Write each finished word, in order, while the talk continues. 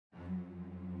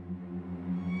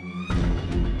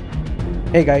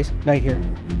Hey guys, Knight here.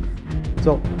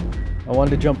 So, I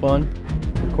wanted to jump on,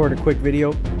 record a quick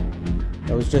video.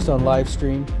 I was just on live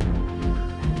stream.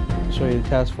 Show you the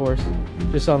task force.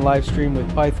 Just on live stream with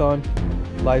Python,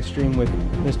 live stream with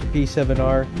Mr.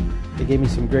 P7R. They gave me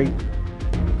some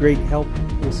great help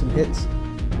with some hits.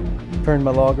 Turned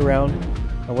my log around.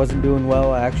 I wasn't doing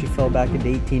well. I actually fell back into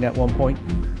 18 at one point,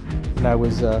 and I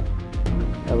was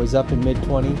up in mid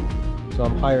 20, so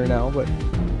I'm higher now. But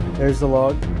there's the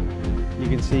log. You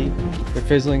can see they're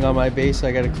fizzling on my base.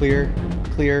 I got a clear,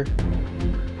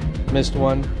 missed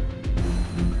one,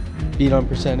 beat on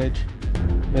percentage,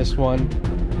 missed one,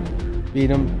 beat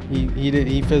him.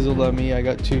 He fizzled on me. I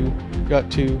got two,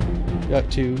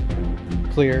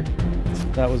 clear.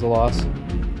 That was a loss,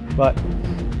 but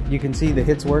you can see the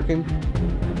hit's working.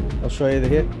 I'll show you the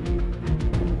hit.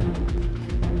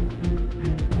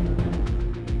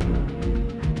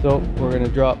 So we're gonna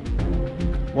drop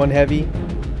one heavy,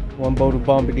 one boat of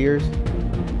bombardiers,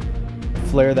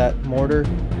 flare that mortar,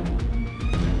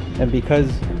 and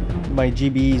because my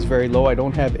GBE is very low, I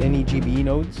don't have any GBE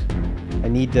nodes. I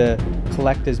need to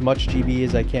collect as much GBE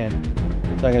as I can.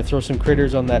 So I'm gonna throw some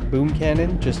critters on that boom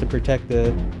cannon just to protect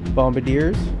the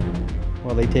bombardiers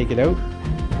while they take it out.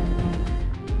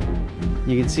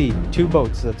 You can see two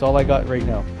boats, that's all I got right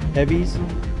now. Heavies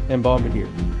and bombardiers,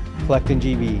 collecting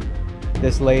GBE.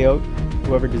 This layout,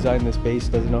 whoever designed this base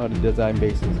doesn't know how to design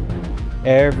bases.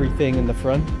 Everything in the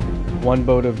front, one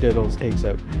boat of diddles takes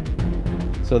out.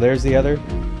 So there's the other.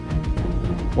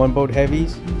 One boat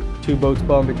heavies, two boats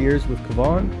bombardiers with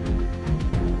Kavan.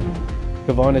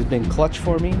 Kavan has been clutch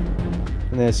for me.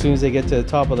 And then as soon as they get to the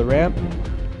top of the ramp,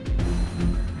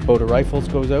 boat of rifles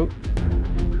goes out.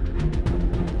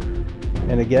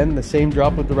 And again, the same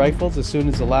drop with the rifles. As soon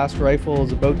as the last rifle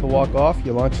is about to walk off,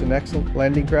 you launch the next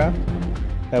landing craft.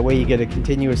 That way you get a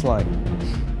continuous line.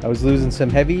 I was losing some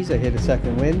heavies. I hit a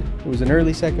second wind. It was an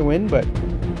early second wind, but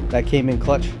that came in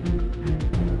clutch.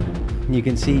 You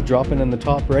can see dropping on the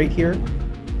top right here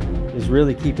is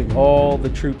really keeping all the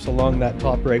troops along that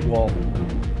top right wall.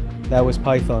 That was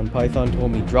Python. Python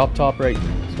told me drop top right.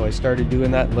 So I started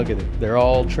doing that. Look at it. They're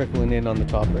all trickling in on the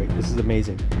top right. This is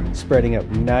amazing. Spreading out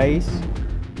nice.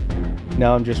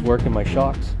 Now I'm just working my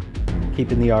shocks,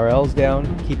 keeping the RLs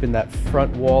down, keeping that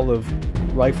front wall of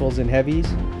rifles and heavies.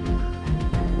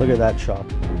 Look at that shock.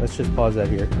 Let's just pause that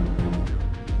here.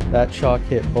 That shock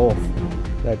hit both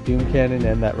that doom cannon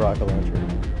and that rocket launcher.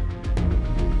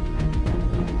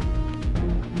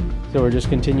 So we're just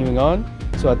continuing on.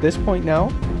 So at this point now,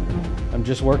 I'm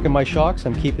just working my shocks.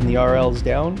 I'm keeping the RLs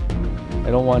down.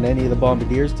 I don't want any of the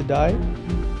bombardiers to die.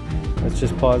 Let's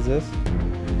just pause this.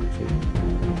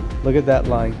 Look at that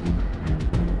line.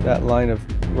 That line of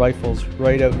rifles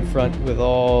right out in front with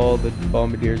all the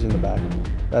bombardiers in the back.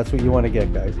 That's what you want to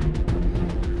get, guys.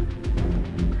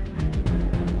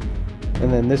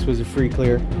 And then this was a free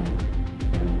clear.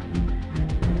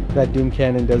 That doom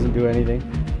cannon doesn't do anything.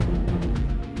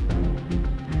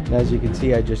 And as you can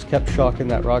see, I just kept shocking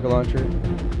that rocket launcher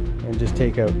and just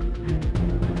take out.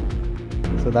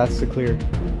 So that's the clear.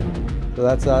 So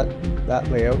that's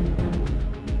that layout.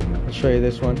 I'll show you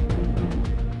this one.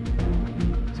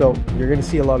 So you're going to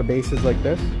see a lot of bases like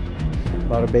this. A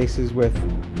lot of bases with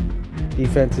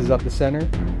defenses up the center.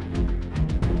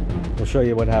 We'll show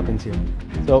you what happens here.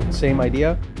 So same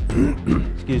idea.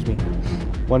 Excuse me.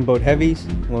 One boat heavies,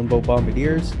 one boat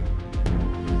bombardiers.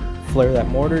 Flare that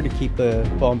mortar to keep the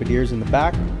bombardiers in the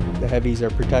back. The heavies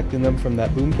are protecting them from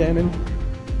that boom cannon.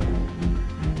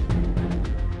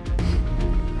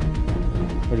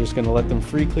 We're just going to let them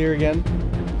free clear again.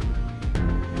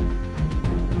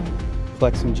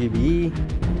 Collect some GBE.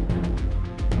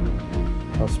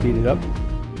 I'll speed it up.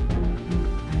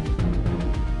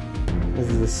 This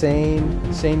is the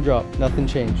same drop, nothing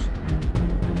changed.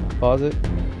 Pause it.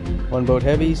 One boat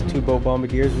heavies, two boat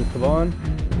bombardiers with Kavan.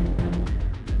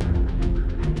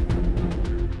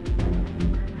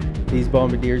 These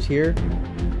bombardiers here,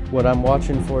 what I'm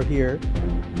watching for here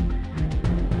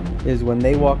is when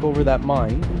they walk over that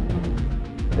mine,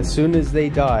 as soon as they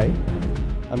die,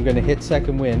 I'm going to hit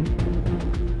second wind.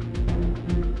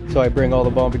 So I bring all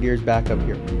the bombardiers back up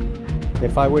here.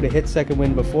 If I were to hit second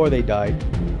wind before they died,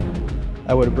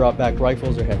 I would have brought back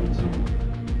rifles or heavies.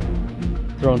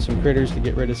 Throwing some critters to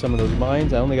get rid of some of those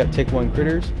mines. I only got tick 1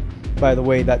 critters. By the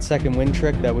way, that second wind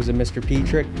trick, that was a Mr. P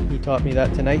trick. He taught me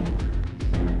that tonight.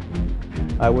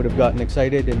 I would have gotten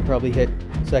excited and probably hit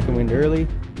second wind early.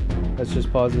 Let's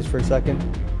just pause this for a second.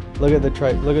 Look at the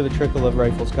trickle of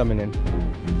rifles coming in.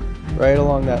 Right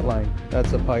along that line.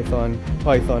 That's a Python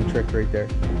trick right there.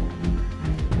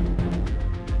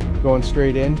 Going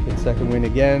straight in, hit second wind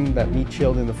again. That meat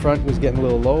shield in the front was getting a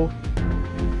little low.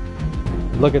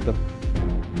 Look at them.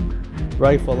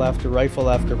 Rifle after rifle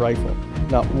after rifle.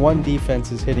 Not one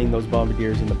defense is hitting those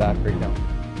bombardiers in the back right now.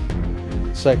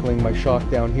 Cycling my shock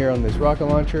down here on this rocket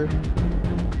launcher.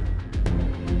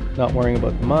 Not worrying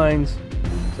about the mines.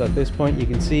 So at this point you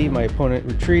can see my opponent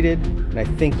retreated, and I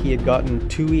think he had gotten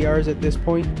 2 ERs at this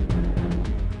point.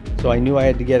 So I knew I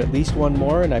had to get at least one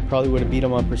more, and I probably would have beat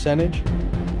him on percentage.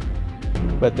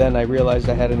 But then I realized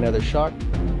I had another shock.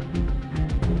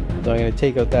 So I'm going to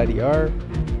take out that ER.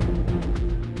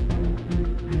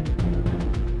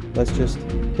 Let's just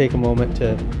take a moment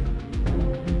to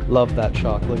love that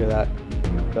shock. Look at that.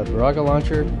 Got the rocket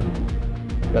launcher,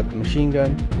 got the machine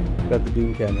gun, got the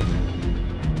Doom cannon.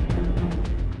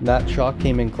 That shock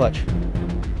came in clutch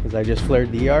because I just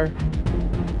flared the ER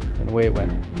and away it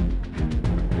went.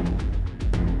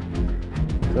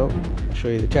 So I'll show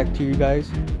you the check to you guys.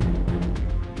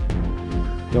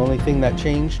 The only thing that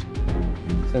changed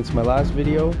since my last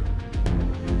video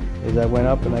is I went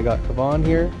up and I got Kavan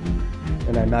here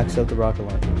and I maxed out the rocket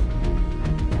launchers.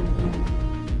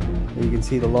 You can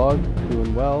see the log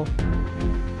doing well.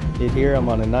 Hit here, I'm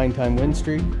on a 9-time win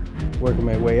streak, working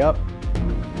my way up,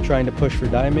 trying to push for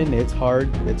diamond. It's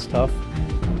hard, it's tough,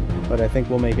 but I think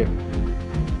we'll make it.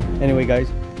 Anyway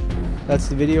guys, that's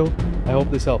the video. I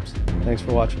hope this helps. Thanks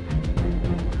for watching.